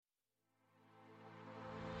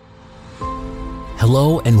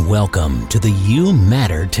Hello and welcome to the You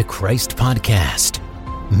Matter to Christ podcast.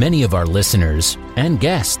 Many of our listeners and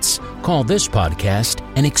guests call this podcast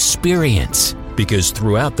an experience because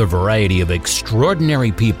throughout the variety of extraordinary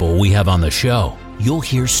people we have on the show, you'll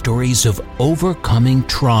hear stories of overcoming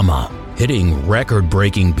trauma, hitting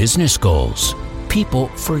record-breaking business goals, people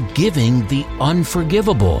forgiving the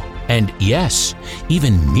unforgivable, and yes,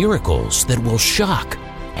 even miracles that will shock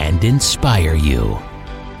and inspire you.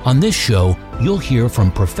 On this show, you'll hear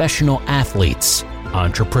from professional athletes,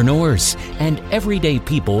 entrepreneurs, and everyday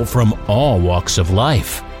people from all walks of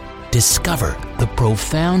life. Discover the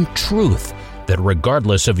profound truth that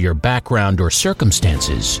regardless of your background or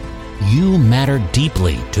circumstances, you matter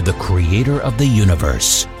deeply to the Creator of the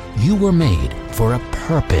universe. You were made for a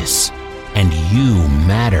purpose, and you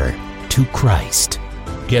matter to Christ.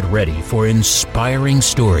 Get ready for inspiring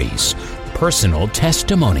stories, personal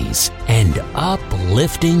testimonies, and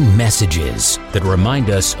uplifting messages that remind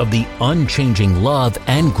us of the unchanging love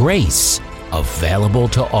and grace available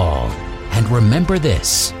to all. And remember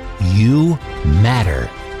this, you matter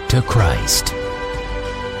to Christ.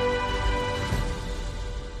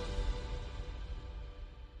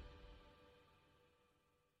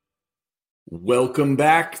 Welcome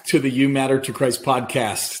back to the You Matter to Christ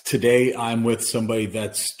podcast. Today, I'm with somebody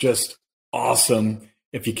that's just awesome.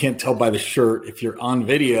 If you can't tell by the shirt, if you're on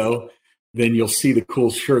video, then you'll see the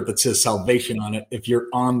cool shirt that says salvation on it. If you're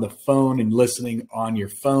on the phone and listening on your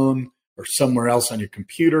phone or somewhere else on your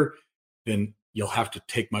computer, then you'll have to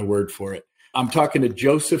take my word for it. I'm talking to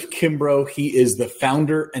Joseph Kimbrough. He is the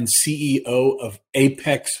founder and CEO of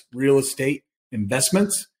Apex Real Estate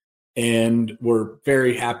Investments, and we're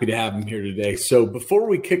very happy to have him here today. So before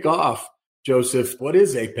we kick off, Joseph, what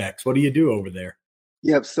is Apex? What do you do over there?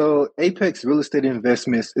 Yep. So Apex Real Estate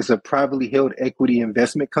Investments is a privately held equity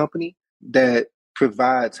investment company that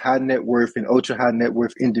provides high net worth and ultra high net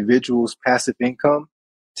worth individuals passive income,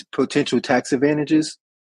 to potential tax advantages,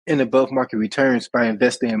 and above market returns by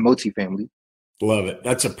investing in multifamily. Love it.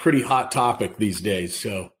 That's a pretty hot topic these days.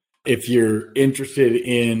 So if you're interested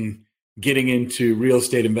in getting into real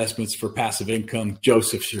estate investments for passive income,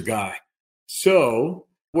 Joseph's your guy. So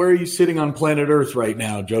where are you sitting on planet Earth right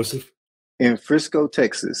now, Joseph? In Frisco,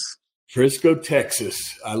 Texas. Frisco,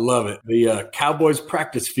 Texas. I love it. The Cowboys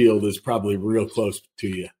practice field is probably real close to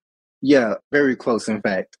you. Yeah, very close, in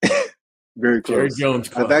fact. Very Jerry close. Jones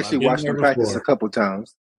Club. I've actually watched them practice a couple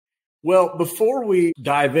times. Well, before we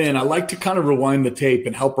dive in, I like to kind of rewind the tape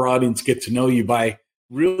and help our audience get to know you by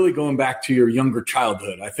really going back to your younger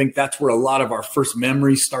childhood. I think that's where a lot of our first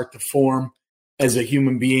memories start to form as a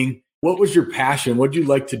human being. What was your passion? What did you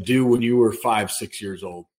like to do when you were 5, 6 years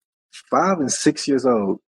old? 5 and 6 years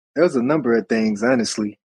old. There was a number of things,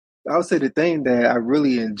 honestly. I would say the thing that I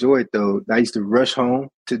really enjoyed, though, that I used to rush home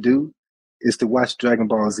to do, is to watch Dragon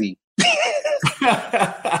Ball Z.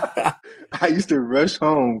 I used to rush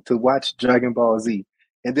home to watch Dragon Ball Z,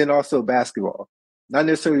 and then also basketball. Not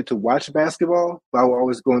necessarily to watch basketball, but I would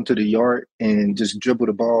always go into the yard and just dribble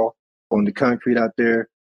the ball on the concrete out there.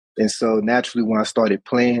 And so naturally, when I started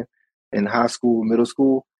playing in high school, middle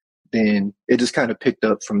school, then it just kind of picked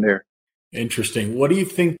up from there. Interesting. What do you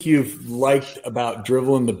think you've liked about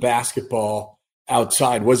dribbling the basketball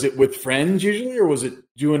outside? Was it with friends usually, or was it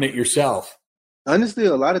doing it yourself? Honestly,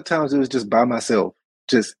 a lot of times it was just by myself,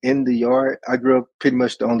 just in the yard. I grew up pretty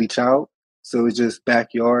much the only child, so it was just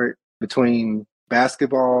backyard between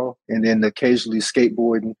basketball and then occasionally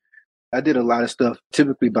skateboarding. I did a lot of stuff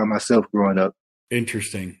typically by myself growing up.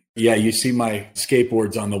 Interesting. Yeah, you see my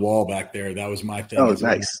skateboards on the wall back there. That was my thing. Oh,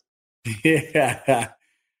 nice. Yeah.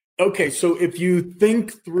 Okay, so if you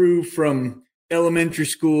think through from elementary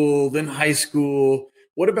school, then high school,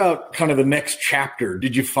 what about kind of the next chapter?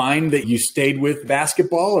 Did you find that you stayed with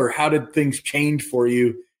basketball, or how did things change for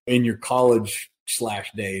you in your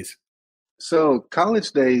college/days? So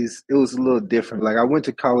college days, it was a little different. Like I went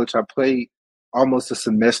to college, I played almost a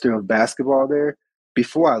semester of basketball there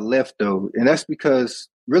before I left, though. And that's because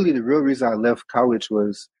really the real reason I left college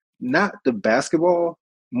was not the basketball,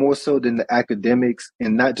 more so than the academics,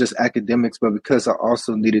 and not just academics, but because I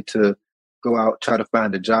also needed to go out, try to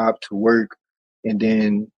find a job to work. And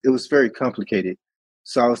then it was very complicated.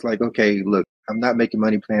 So I was like, okay, look, I'm not making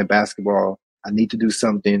money playing basketball. I need to do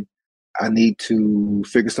something. I need to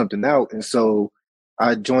figure something out. And so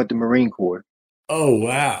I joined the Marine Corps. Oh,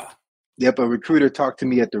 wow. Yep, a recruiter talked to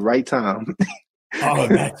me at the right time. Oh,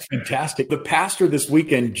 that's fantastic. The pastor this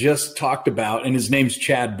weekend just talked about, and his name's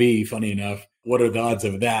Chad B., funny enough. What are the odds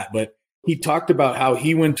of that? But he talked about how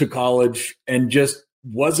he went to college and just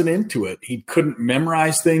wasn't into it. He couldn't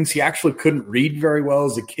memorize things. He actually couldn't read very well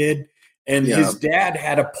as a kid. And Yeah. his dad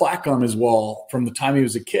had a plaque on his wall from the time he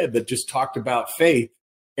was a kid that just talked about faith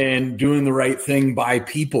and doing the right thing by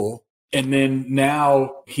people. And then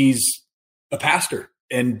now he's a pastor,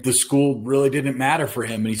 and the school really didn't matter for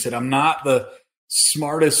him. And he said, I'm not the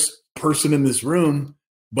smartest person in this room,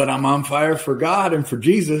 but I'm on fire for God and for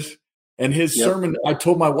Jesus. And his sermon, I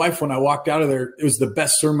told my wife when I walked out of there, it was the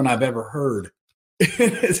best sermon I've ever heard.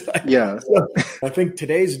 It's like, so I think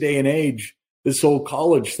today's day and age, this whole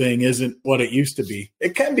college thing isn't what it used to be.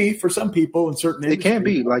 It can be for some people in certain industries. It can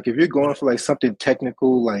be. Like if you're going for like something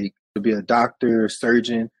technical, like to be a doctor,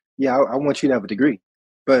 surgeon, I want you to have a degree.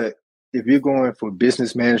 But if you're going for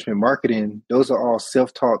business management, marketing, those are all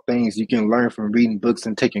self-taught things you can learn from reading books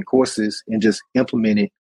and taking courses and just implement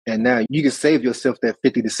it. And now you can save yourself that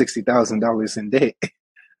 $50,000 to $60,000 in debt.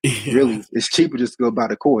 Really, it's cheaper just to go buy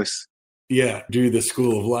the course. Yeah, do the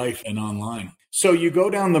School of Life and online. So you go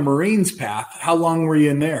down the Marines path. How long were you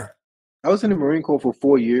in there? I was in the Marine Corps for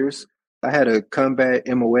 4 years. I had a combat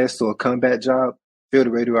MOS, or a combat job, field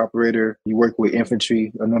radio operator. You work with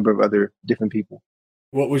infantry, a number of other different people.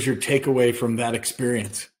 What was your takeaway from that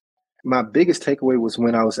experience? My biggest takeaway was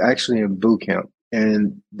when I was actually in boot camp,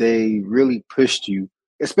 and they really pushed you,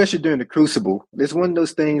 especially during the Crucible. It's one of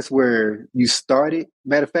those things where you started.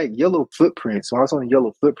 Matter of fact, Yellow Footprints, when I was on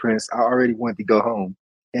Yellow Footprints, I already wanted to go home.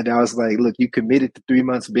 And I was like, look, you committed to 3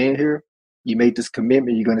 months being here. You made this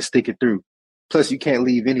commitment. You're going to stick it through. Plus, you can't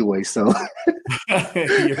leave anyway. So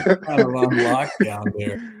you're kind of on lockdown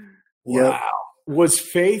there. Wow. Yep. Was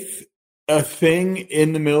faith a thing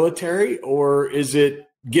in the military, or is it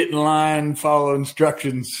get in line, follow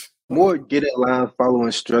instructions? More get in line, follow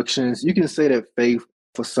instructions. You can say that faith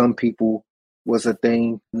for some people was a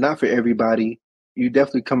thing, not for everybody. You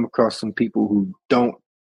definitely come across some people who don't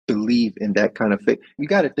believe in that kind of faith. You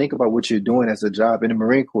got to think about what you're doing as a job in the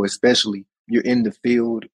Marine Corps, especially. You're in the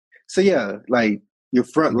field. So like your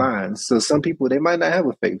front lines. So some people, they might not have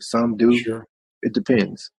a faith. Some do. Sure. It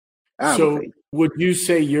depends. So would you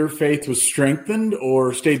say your faith was strengthened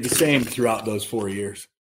or stayed the same throughout those 4 years?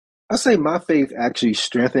 I say my faith actually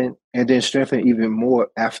strengthened, and then strengthened even more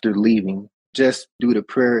after leaving. Just due to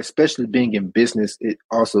prayer, especially being in business, it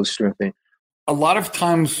also strengthened. A lot of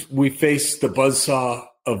times we face the buzzsaw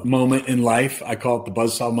of moment in life. I call it the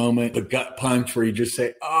buzzsaw moment, the gut punch where you just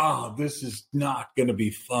say, oh, this is not going to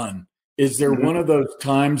be fun. Is there one of those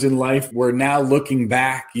times in life where now looking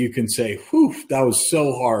back, you can say, whew, that was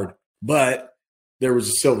so hard, but there was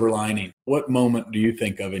a silver lining? What moment do you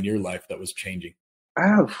think of in your life that was changing? I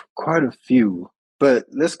have quite a few, but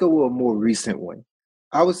let's go with a more recent one.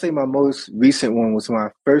 I would say my most recent one was when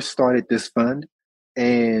I first started this fund,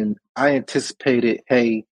 and I anticipated,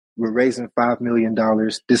 hey, we're raising $5 million.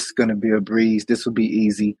 This is going to be a breeze. This will be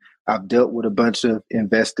easy. I've dealt with a bunch of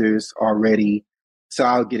investors already, so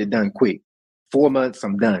I'll get it done quick. 4 months,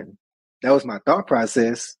 I'm done. That was my thought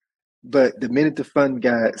process. But the minute the fund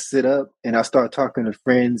got set up and I started talking to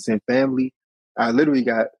friends and family, I literally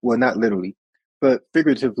got, well, not literally, but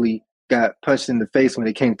figuratively got punched in the face when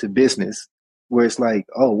it came to business, where it's like,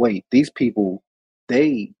 oh, wait, these people,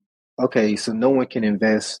 okay, so no one can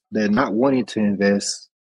invest. They're not wanting to invest.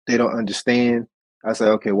 They don't understand. I was like,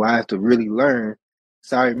 okay, well, I have to really learn.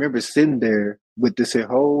 So I remember sitting there with this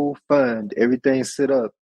whole fund, everything set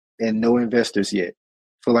up, and no investors yet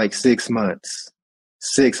for like 6 months.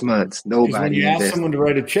 6 months, nobody. When you ask someone to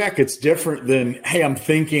write a check, it's different than, hey, I'm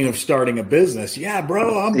thinking of starting a business. Yeah,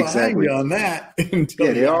 bro, I'm behind you on that. Yeah,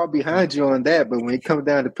 they're all behind you on that. But when it comes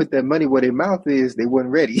down to put that money where their mouth is, they weren't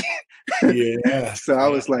ready. Yeah. So I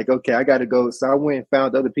was like, okay, I got to go. So I went and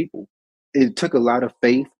found other people. It took a lot of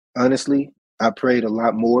faith, honestly. I prayed a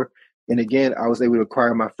lot more. And again, I was able to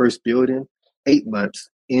acquire my first building 8 months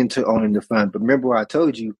into owning the fund. But remember what I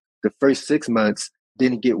told you, the first 6 months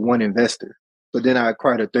didn't get one investor. But then I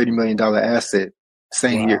acquired a $30 million asset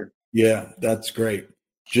same year. Yeah, that's great.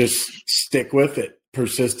 Just stick with it.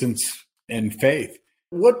 Persistence and faith.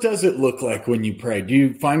 What does it look like when you pray? Do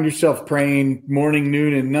you find yourself praying morning,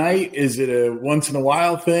 noon, and night? Is it a once in a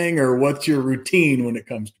while thing, or what's your routine when it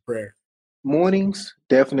comes to prayer? Mornings,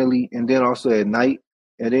 definitely. And then also at night.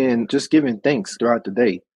 And then just giving thanks throughout the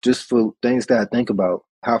day, just for things that I think about,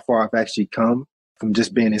 how far I've actually come from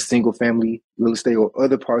just being in single family real estate or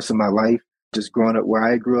other parts of my life. Just growing up where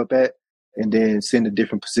I grew up at, and then seeing the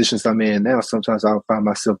different positions I'm in now, sometimes I'll find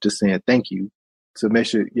myself just saying thank you. So make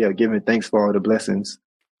sure, giving thanks for all the blessings.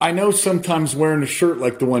 I know sometimes wearing a shirt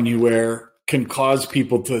like the one you wear can cause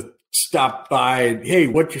people to stop by and, hey,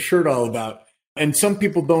 what's your shirt all about? And some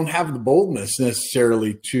people don't have the boldness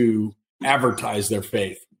necessarily to advertise their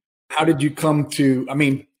faith. How did you come to,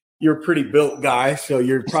 you're a pretty built guy, so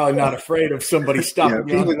you're probably not afraid of somebody stopping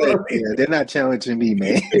you. They're not challenging me,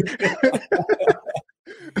 man.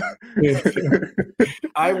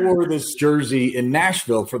 I wore this jersey in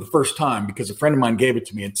Nashville for the first time because a friend of mine gave it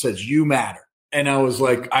to me and says, "You matter." And I was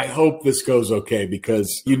like, I hope this goes okay,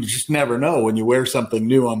 because you just never know when you wear something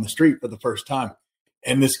new on the street for the first time.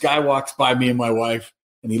 And this guy walks by me and my wife,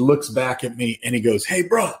 and he looks back at me and he goes, "Hey,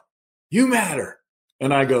 bro, you matter."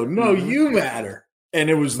 And I go, "No, you matter." And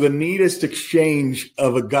it was the neatest exchange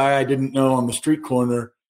of a guy I didn't know on the street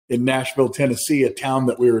corner in Nashville, Tennessee, a town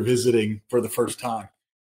that we were visiting for the first time.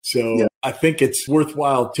 So I think it's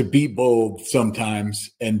worthwhile to be bold sometimes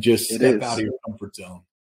and just step out of your comfort zone.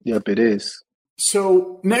 Yep, it is.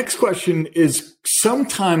 So next question is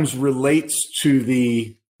sometimes relates to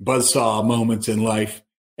the buzzsaw moments in life,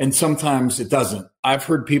 and sometimes it doesn't. I've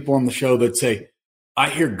heard people on the show that say, I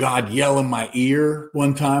hear God yell in my ear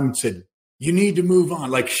one time and said, "You need to move on."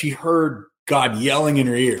 Like she heard God yelling in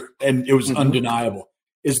her ear, and it was undeniable.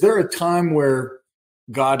 Is there a time where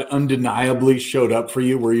God undeniably showed up for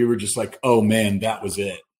you where you were just like, oh man, that was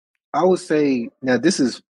it? I would say, now this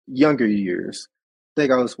is younger years. I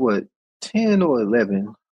think I was 10 or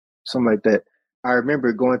 11, something like that. I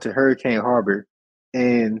remember going to Hurricane Harbor.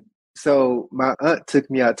 And so my aunt took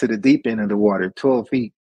me out to the deep end of the water, 12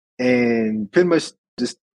 feet, and pretty much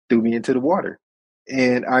just threw me into the water.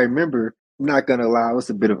 And I remember, I'm not going to lie, I was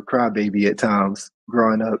a bit of a crybaby at times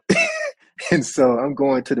growing up. And so I'm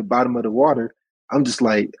going to the bottom of the water. I'm just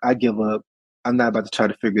like, I give up. I'm not about to try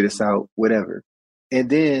to figure this out, whatever. And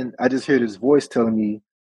then I just hear this voice telling me,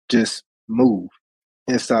 just move.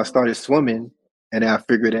 And so I started swimming, and I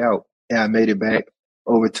figured it out, and I made it back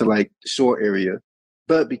over to like the shore area.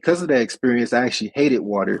 But because of that experience, I actually hated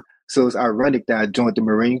water. So it's ironic that I joined the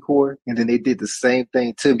Marine Corps, and then they did the same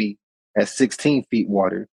thing to me at 16 feet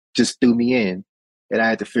water, just threw me in, and I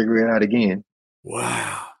had to figure it out again.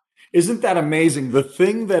 Wow. Isn't that amazing? The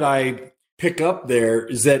thing that I pick up there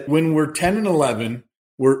is that when we're 10 and 11,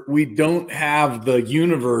 we don't have the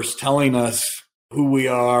universe telling us who we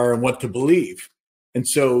are and what to believe. And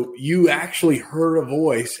so you actually heard a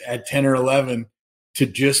voice at 10 or 11 to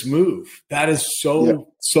just move. That is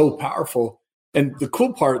so powerful. And the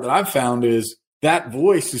cool part that I've found is that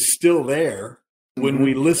voice is still there when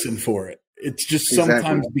we listen for it. It's just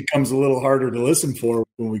sometimes becomes a little harder to listen for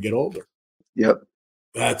when we get older. Yep.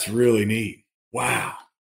 That's really neat. Wow.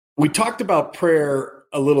 We talked about prayer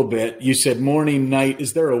a little bit. You said morning, night.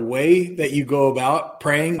 Is there a way that you go about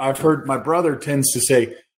praying? I've heard my brother tends to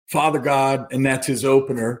say, Father God, and that's his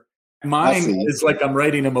opener. Mine is like I'm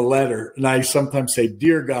writing him a letter, and I sometimes say,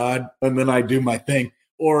 Dear God, and then I do my thing.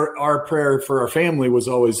 Or our prayer for our family was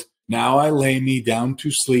always, now I lay me down to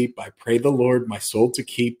sleep. I pray the Lord my soul to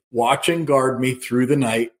keep. Watch and guard me through the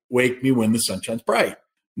night. Wake me when the sun shines bright.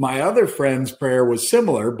 My other friend's prayer was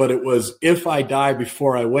similar, but it was, if I die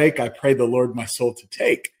before I wake, I pray the Lord my soul to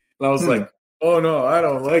take. And I was like, oh no, I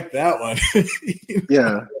don't like that one.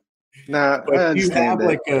 Yeah. Nah, but do you have that,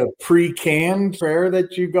 like a pre-canned prayer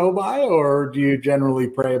that you go by, or do you generally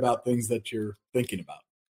pray about things that you're thinking about?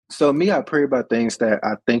 So me, I pray about things that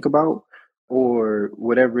I think about or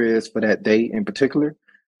whatever it is for that day in particular.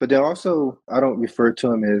 But then also, I don't refer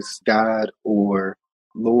to him as God or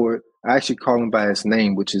Lord. I actually call him by his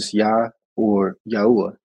name, which is Yah or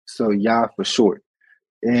Yahuwah. So Yah for short.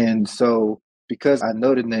 And so because I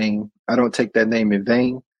know the name, I don't take that name in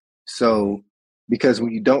vain. So because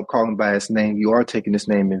when you don't call him by his name, you are taking his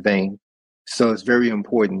name in vain. So it's very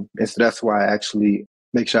important. And so that's why I actually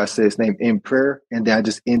make sure I say his name in prayer. And then I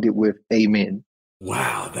just end it with amen.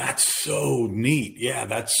 Wow, that's so neat. Yeah,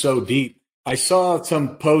 that's so deep. I saw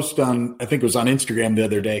some post on, I think it was on Instagram the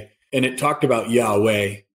other day, and it talked about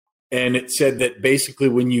Yahweh. And it said that basically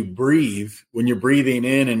when you breathe, when you're breathing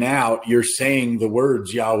in and out, you're saying the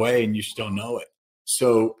words Yahweh and you still know it.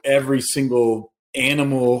 So every single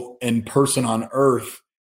animal and person on earth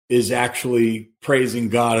is actually praising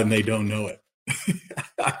God and they don't know it.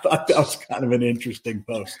 I thought that was kind of an interesting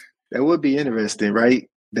post. That would be interesting, right?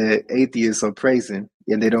 That atheists are praising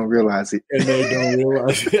and they don't realize it. And they don't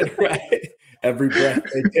realize it, right? Every breath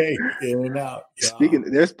they take, in and out. Yeah. Speaking,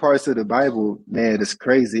 there's parts of the Bible, man, it's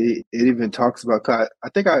crazy. It even talks about, I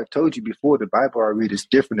think I told you before, the Bible I read is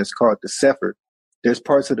different. It's called the Sefer. There's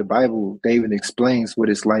parts of the Bible that even explains what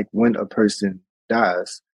it's like when a person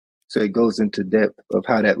dies. So it goes into depth of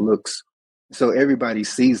how that looks. So everybody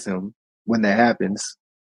sees him when that happens.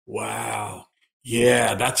 Wow.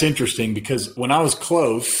 Yeah, that's interesting because when I was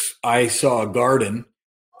close, I saw a garden.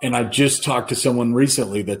 And I just talked to someone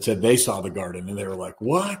recently that said they saw the garden, and they were like,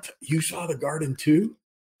 what? You saw the garden too?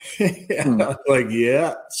 I was like,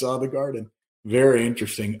 yeah, saw the garden. Very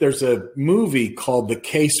interesting. There's a movie called The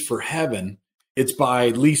Case for Heaven. It's by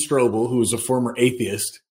Lee Strobel, who was a former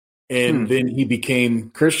atheist. And then he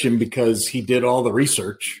became Christian because he did all the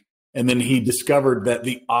research. And then he discovered that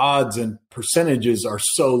the odds and percentages are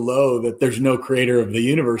so low that there's no creator of the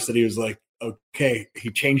universe, that he was like, okay, he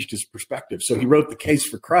changed his perspective. So he wrote The Case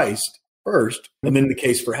for Christ first, and then The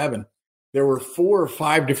Case for Heaven. There were 4 or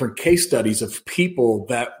 5 different case studies of people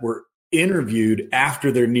that were interviewed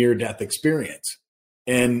after their near-death experience.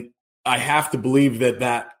 And I have to believe that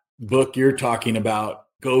that book you're talking about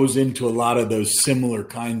goes into a lot of those similar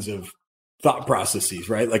kinds of thought processes,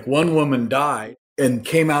 right? Like one woman died and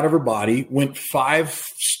came out of her body, went 5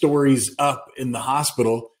 stories up in the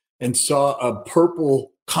hospital and saw a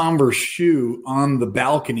purple Converse shoe on the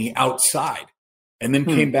balcony outside, and then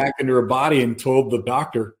came back into her body and told the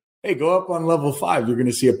doctor, hey, go up on level 5. You're going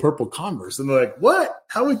to see a purple Converse. And they're like, what?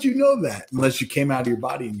 How would you know that? Unless you came out of your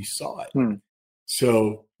body and you saw it.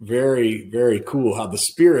 So very, very cool how the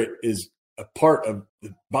spirit is a part of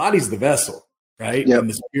the body's the vessel, right? Yep. And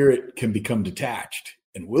the spirit can become detached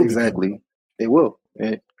and will. Exactly. It will.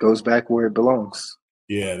 It goes back where it belongs.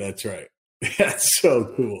 Yeah, that's right. That's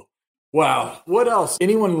so cool. Wow. What else?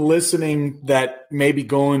 Anyone listening that may be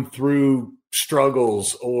going through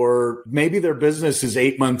struggles, or maybe their business is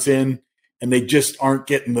 8 months in and they just aren't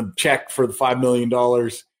getting the check for the $5 million.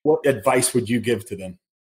 What advice would you give to them?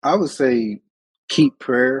 I would say keep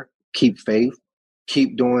prayer, keep faith,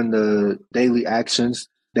 keep doing the daily actions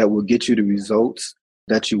that will get you the results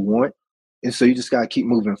that you want. And so you just got to keep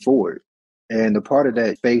moving forward. And the part of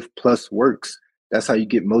that faith plus works, that's how you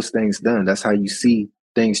get most things done. That's how you see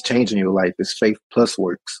things change in your life, is faith plus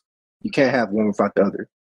works. You can't have one without the other.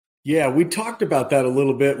 Yeah, we talked about that a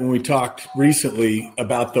little bit when we talked recently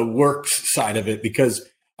about the works side of it, because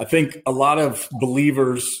I think a lot of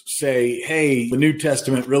believers say, hey, the New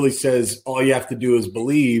Testament really says all you have to do is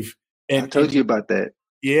believe. And I told you about that.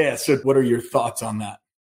 Yeah. So what are your thoughts on that?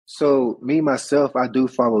 So me, myself, I do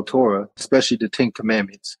follow Torah, especially the 10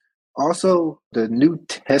 Commandments. Also, the New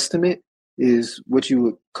Testament is what you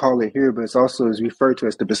would call it here, but it's also is referred to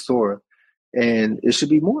as the Besorah. And it should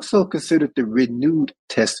be more so considered the renewed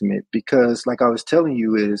testament, because like I was telling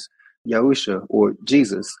you, is Yashua, or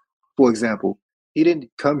Jesus, for example, he didn't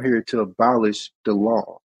come here to abolish the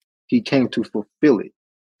law. He came to fulfill it.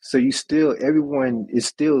 So everyone is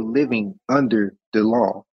still living under the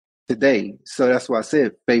law today. So that's why I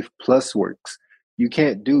said faith plus works. You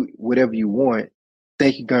can't do whatever you want,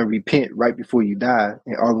 think you're going to repent right before you die,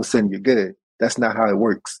 and all of a sudden you're good. That's not how it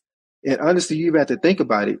works. And honestly, you have to think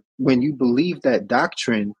about it. When you believe that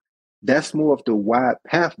doctrine, that's more of the wide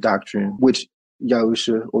path doctrine, which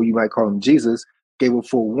Yahusha, or you might call him Jesus, gave a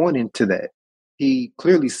forewarning to that. He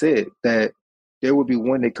clearly said that there will be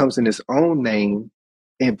one that comes in his own name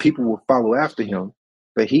and people will follow after him.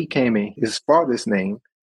 But he came in his father's name.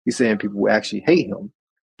 He's saying people will actually hate him.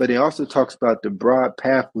 But it also talks about the broad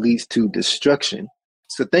path leads to destruction.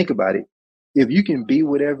 So think about it. If you can be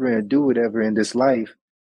whatever and do whatever in this life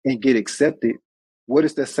and get accepted, what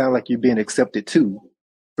does that sound like you're being accepted to?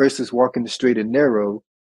 Versus walking the straight and narrow,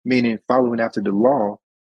 meaning following after the law,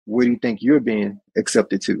 where do you think you're being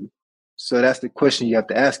accepted to? So that's the question you have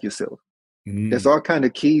to ask yourself. There's all kind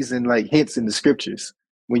of keys and like hints in the scriptures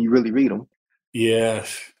when you really read them.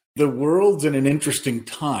 Yes. The world's in an interesting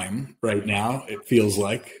time right now. It feels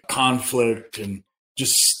like conflict and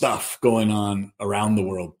just stuff going on around the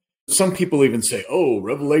world. Some people even say, oh,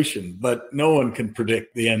 Revelation, but no one can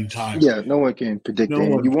predict the end time. Yeah, no one can predict the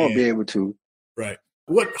end. You won't be able to. Right.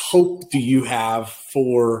 What hope do you have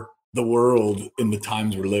for the world in the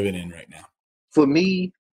times we're living in right now? For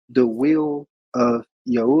me, the will of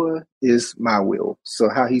Yahuwah is my will. So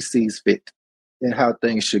how he sees fit and how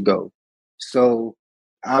things should go. So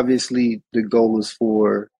obviously the goal is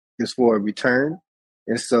for a return.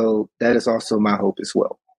 And so that is also my hope as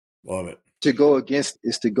well. Love it. To go against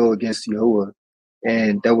Yahuwah,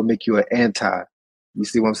 and that would make you an anti. You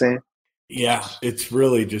see what I'm saying? Yeah, it's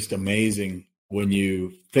really just amazing when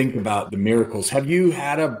you think about the miracles. Have you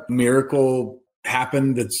had a miracle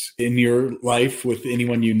happen that's in your life with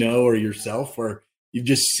anyone you know or yourself, or you've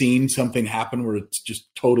just seen something happen where it's just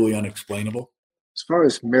totally unexplainable? As far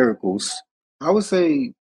as miracles, I would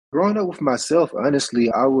say growing up with myself, honestly,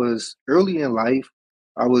 I was early in life,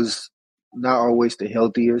 I was not always the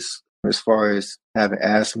healthiest as far as having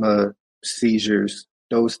asthma, seizures,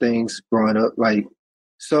 those things growing up.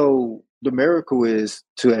 So the miracle is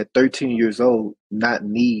to, at 13 years old, not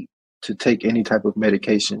need to take any type of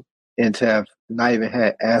medication, and to have not even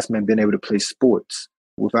had asthma and been able to play sports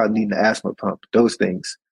without needing an asthma pump, those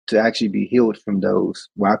things, to actually be healed from those,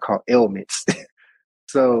 what I call ailments.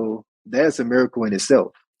 So that's a miracle in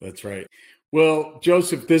itself. That's right. Well,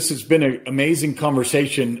 Joseph, this has been an amazing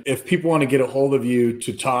conversation. If people want to get a hold of you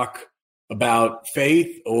to talk about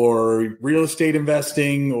faith or real estate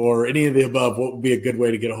investing or any of the above, what would be a good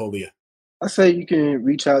way to get a hold of you? I say you can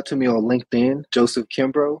reach out to me on LinkedIn, Joseph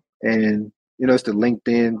Kimbrough, and it's the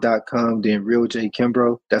linkedin.com, then Real J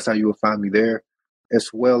Kimbrough. That's how you will find me there. As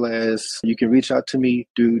well as you can reach out to me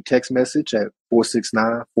through text message at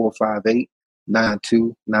 469-458-9295.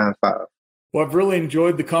 Well, I've really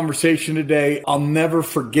enjoyed the conversation today. I'll never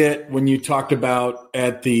forget when you talked about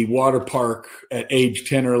at the water park at age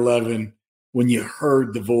 10 or 11, when you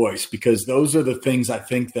heard the voice, because those are the things I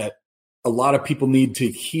think that a lot of people need to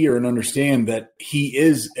hear and understand, that he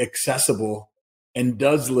is accessible and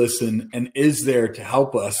does listen and is there to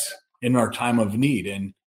help us in our time of need.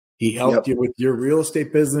 And he helped you with your real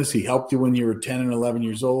estate business. He helped you when you were 10 and 11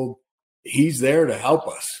 years old. He's there to help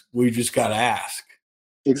us. We just got to ask.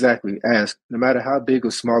 Exactly. Ask. No matter how big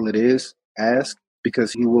or small it is, ask,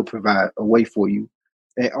 because he will provide a way for you.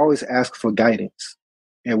 And always ask for guidance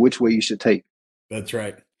and which way you should take. That's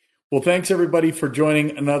right. Well, thanks everybody for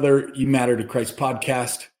joining another You Matter to Christ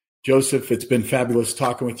podcast. Joseph, it's been fabulous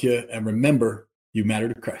talking with you. And remember, you matter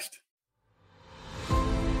to Christ.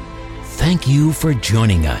 Thank you for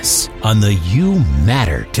joining us on the You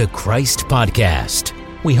Matter to Christ podcast.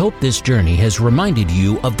 We hope this journey has reminded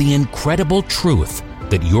you of the incredible truth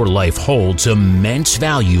that your life holds immense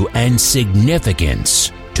value and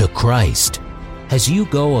significance to Christ. As you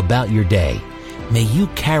go about your day, may you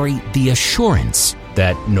carry the assurance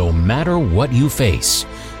that no matter what you face,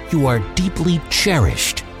 you are deeply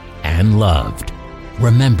cherished and loved.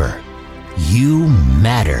 Remember, you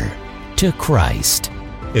matter to Christ.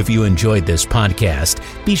 If you enjoyed this podcast,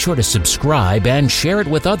 be sure to subscribe and share it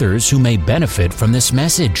with others who may benefit from this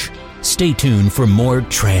message. Stay tuned for more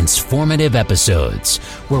transformative episodes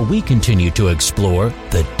where we continue to explore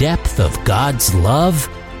the depth of God's love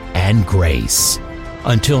and grace.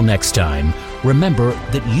 Until next time, remember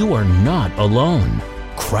that you are not alone.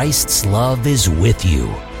 Christ's love is with you,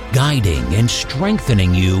 guiding and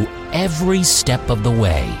strengthening you every step of the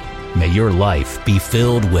way. May your life be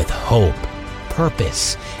filled with hope,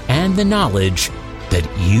 purpose, and the knowledge that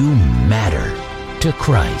you matter to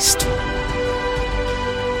Christ.